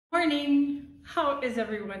morning. How is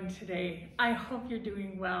everyone today? I hope you're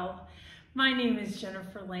doing well. My name is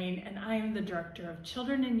Jennifer Lane and I am the Director of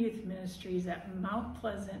Children and Youth Ministries at Mount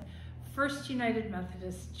Pleasant First United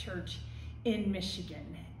Methodist Church in Michigan.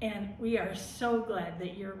 And we are so glad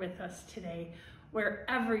that you're with us today,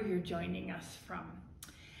 wherever you're joining us from.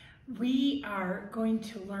 We are going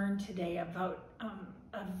to learn today about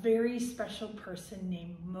a very special person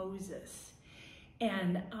named Moses.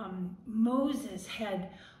 And Moses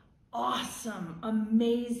had awesome,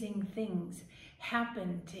 amazing things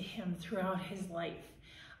happen to him throughout his life.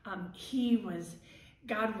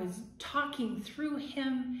 God was talking through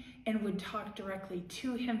him and would talk directly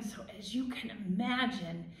to him. So as you can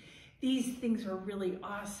imagine, these things were really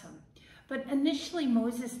awesome. But initially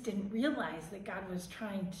Moses didn't realize that God was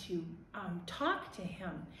trying to talk to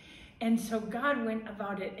him. And so God went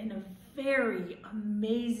about it in a very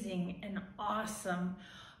amazing and awesome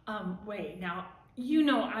way. Now, you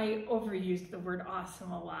know I overused the word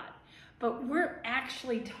awesome a lot, but we're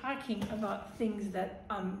actually talking about things that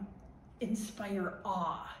inspire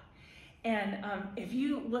awe. And if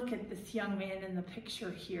you look at this young man in the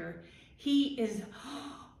picture here, he is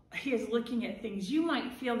looking at things. You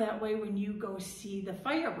might feel that way when you go see the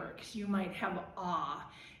fireworks. You might have awe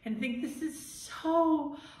and think, this is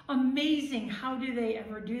so amazing. How do they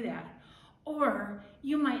ever do that? Or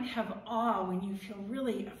you might have awe when you feel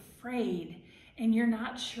really afraid and you're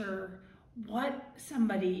not sure what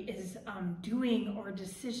somebody is doing or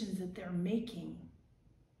decisions that they're making.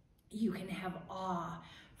 You can have awe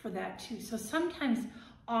for that too. So sometimes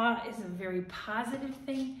awe is a very positive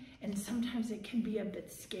thing, and sometimes it can be a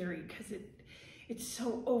bit scary because it's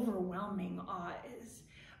so overwhelming, awe is.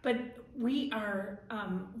 But we are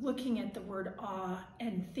looking at the word awe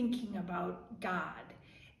and thinking about God.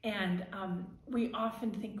 And we often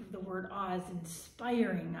think of the word awe as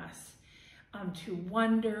inspiring us to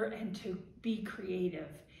wonder and to be creative.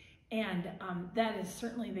 And that is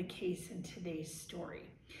certainly the case in today's story.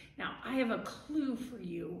 Now, I have a clue for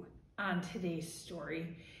you on today's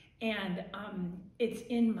story, and it's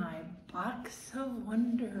in my box of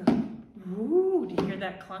wonder. Ooh, do you hear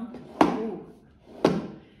that clunk? Ooh,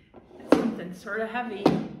 it's something sort of heavy.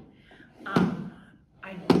 I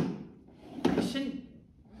shouldn't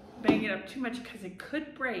bang it up too much because it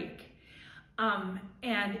could break.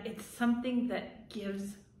 And it's something that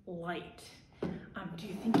gives light. Do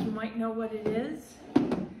you think you might know what it is?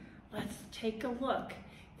 Let's take a look.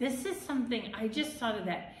 This is something, I just thought of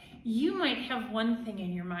that. You might have one thing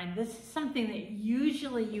in your mind. This is something that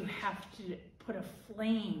usually you have to put a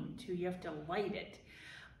flame to. You have to light it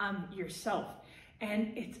yourself.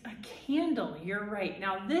 And it's a candle, you're right.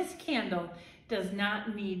 Now this candle does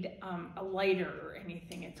not need a lighter or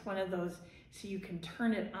anything. It's one of those, so you can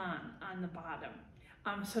turn it on the bottom.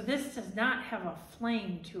 So this does not have a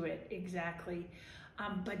flame to it exactly,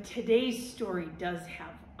 but today's story does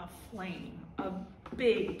have a flame, a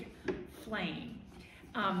big flame.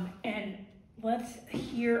 And let's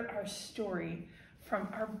hear our story from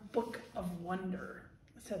our Book of Wonder.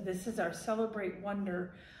 So this is our Celebrate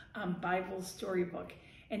Wonder Bible Storybook.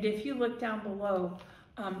 And if you look down below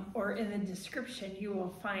or in the description, you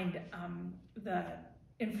will find the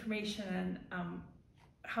information on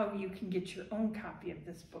how you can get your own copy of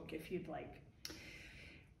this book if you'd like.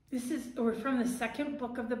 We're from the second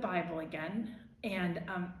book of the Bible again, and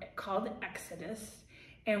called Exodus,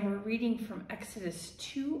 and we're reading from Exodus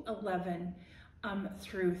 2:11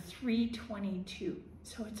 through 3:22.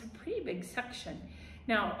 So it's a pretty big section.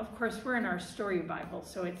 Now, of course, we're in our story Bible,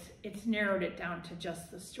 so it's narrowed it down to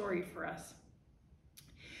just the story for us.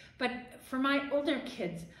 But for my older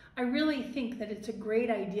kids, I really think that it's a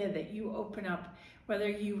great idea that you open up, whether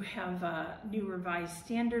you have a New Revised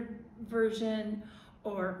Standard Version,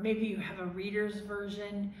 or maybe you have a reader's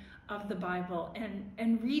version of the Bible,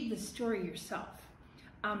 and read the story yourself.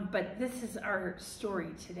 But this is our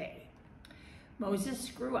story today.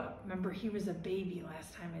 Moses grew up. Remember, he was a baby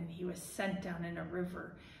last time, and he was sent down in a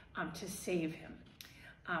river to save him.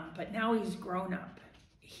 But now he's grown up.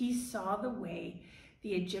 He saw the way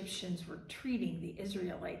the Egyptians were treating the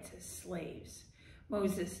Israelites as slaves.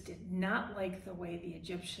 Moses did not like the way the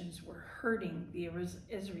Egyptians were hurting the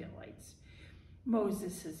Israelites,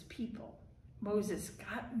 Moses's people. Moses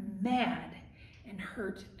got mad and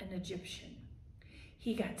hurt an Egyptian.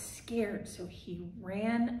 He got scared, so he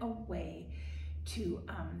ran away to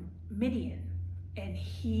Midian, and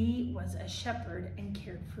he was a shepherd and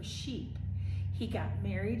cared for sheep. He got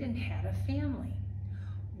married and had a family.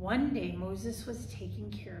 One day, Moses was taking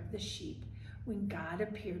care of the sheep when God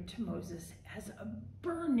appeared to Moses as a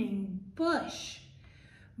burning bush.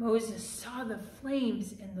 Moses saw the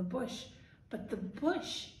flames in the bush, but the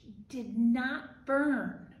bush did not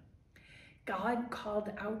burn. God called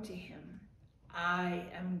out to him, I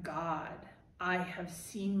am God. I have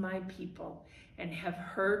seen my people and have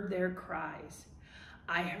heard their cries.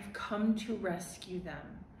 I have come to rescue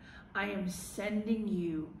them. I am sending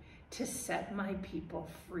you to set my people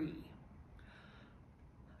free.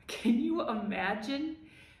 Can you imagine?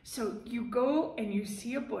 So you go and you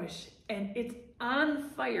see a bush and it's on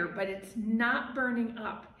fire, but it's not burning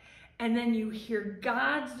up. And then you hear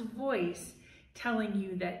God's voice telling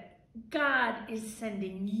you that God is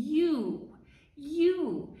sending you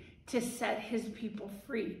to set his people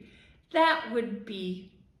free. That would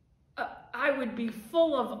be, I would be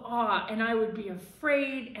full of awe, and I would be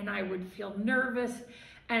afraid, and I would feel nervous,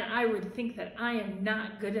 and I would think that I am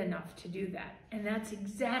not good enough to do that. And that's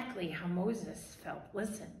exactly how Moses felt.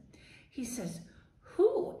 Listen, he says,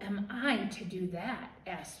 who am I to do that?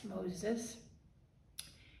 Asked Moses.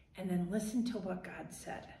 And then listen to what God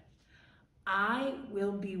said. I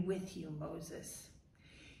will be with you, Moses.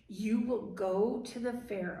 You will go to the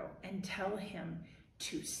Pharaoh and tell him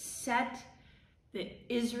to set the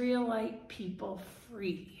Israelite people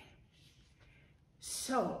free.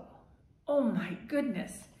 So, oh my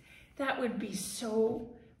goodness, that would be so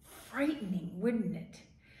frightening, wouldn't it?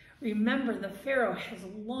 Remember, the Pharaoh has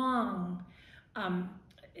long,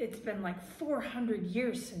 it's been like 400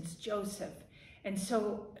 years since Joseph. And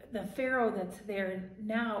so the Pharaoh that's there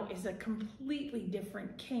now is a completely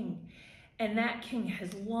different king. And that king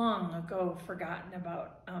has long ago forgotten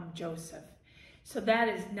about Joseph. So that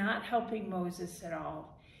is not helping Moses at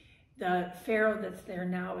all. The Pharaoh that's there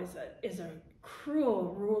now is a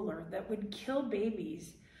cruel ruler that would kill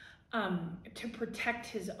babies to protect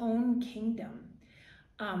his own kingdom.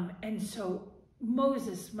 And so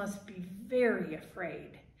Moses must be very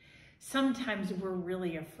afraid. Sometimes we're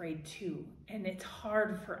really afraid too, and it's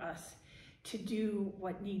hard for us to do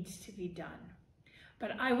what needs to be done.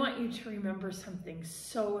 But I want you to remember something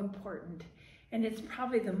so important, and it's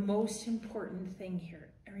probably the most important thing here.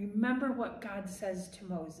 And remember what God says to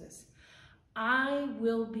Moses. I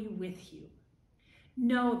will be with you.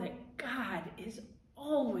 Know that God is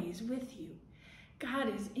always with you.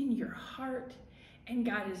 God is in your heart, and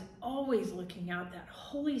God is always looking out. That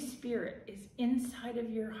Holy Spirit is inside of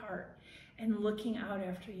your heart and looking out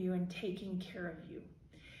after you and taking care of you.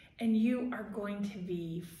 And you are going to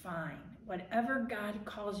be fine. Whatever God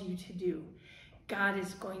calls you to do, God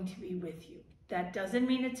is going to be with you. That doesn't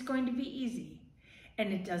mean it's going to be easy.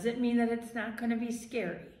 And it doesn't mean that it's not going to be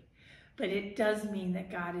scary. But it does mean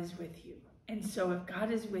that God is with you. And so if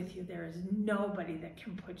God is with you, there is nobody that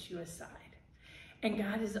can put you aside. And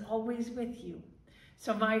God is always with you.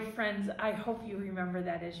 So my friends, I hope you remember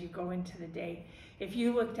that as you go into the day. If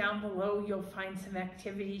you look down below, you'll find some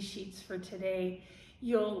activity sheets for today.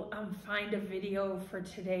 You'll find a video for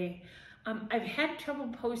today. I've had trouble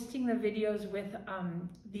posting the videos with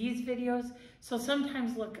these videos, so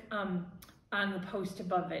sometimes look on the post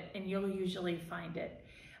above it and you'll usually find it.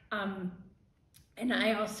 And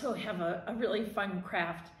I also have a really fun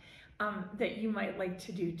craft that you might like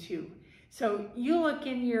to do too. So you look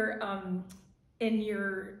in your in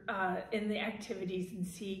the activities and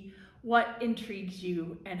see what intrigues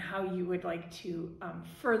you and how you would like to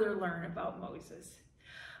further learn about Moses.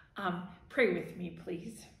 Pray with me,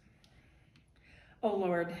 please. Oh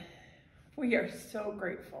Lord, we are so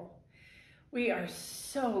grateful. We are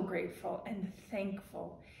so grateful and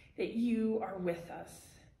thankful that you are with us.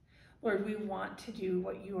 Lord, we want to do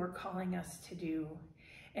what you are calling us to do.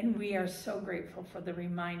 And we are so grateful for the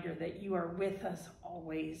reminder that you are with us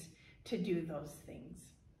always to do those things.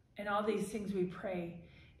 And all these things we pray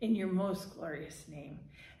in your most glorious name.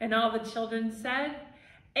 And all the children said,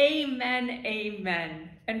 amen, amen.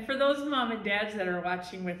 And for those mom and dads that are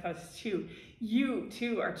watching with us too, you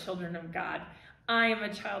too are children of God. I am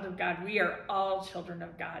a child of God. We are all children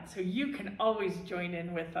of God. So you can always join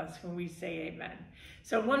in with us when we say amen.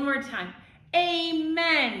 So one more time,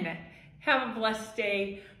 amen. Have a blessed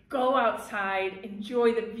day. Go outside.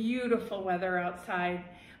 Enjoy the beautiful weather outside.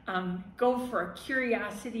 Go for a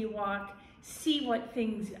curiosity walk. See what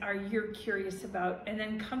things you're curious about. And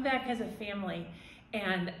then come back as a family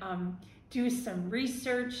and do some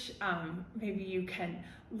research. Maybe you can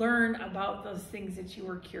learn about those things that you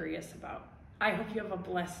were curious about. I hope you have a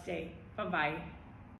blessed day. Bye-bye.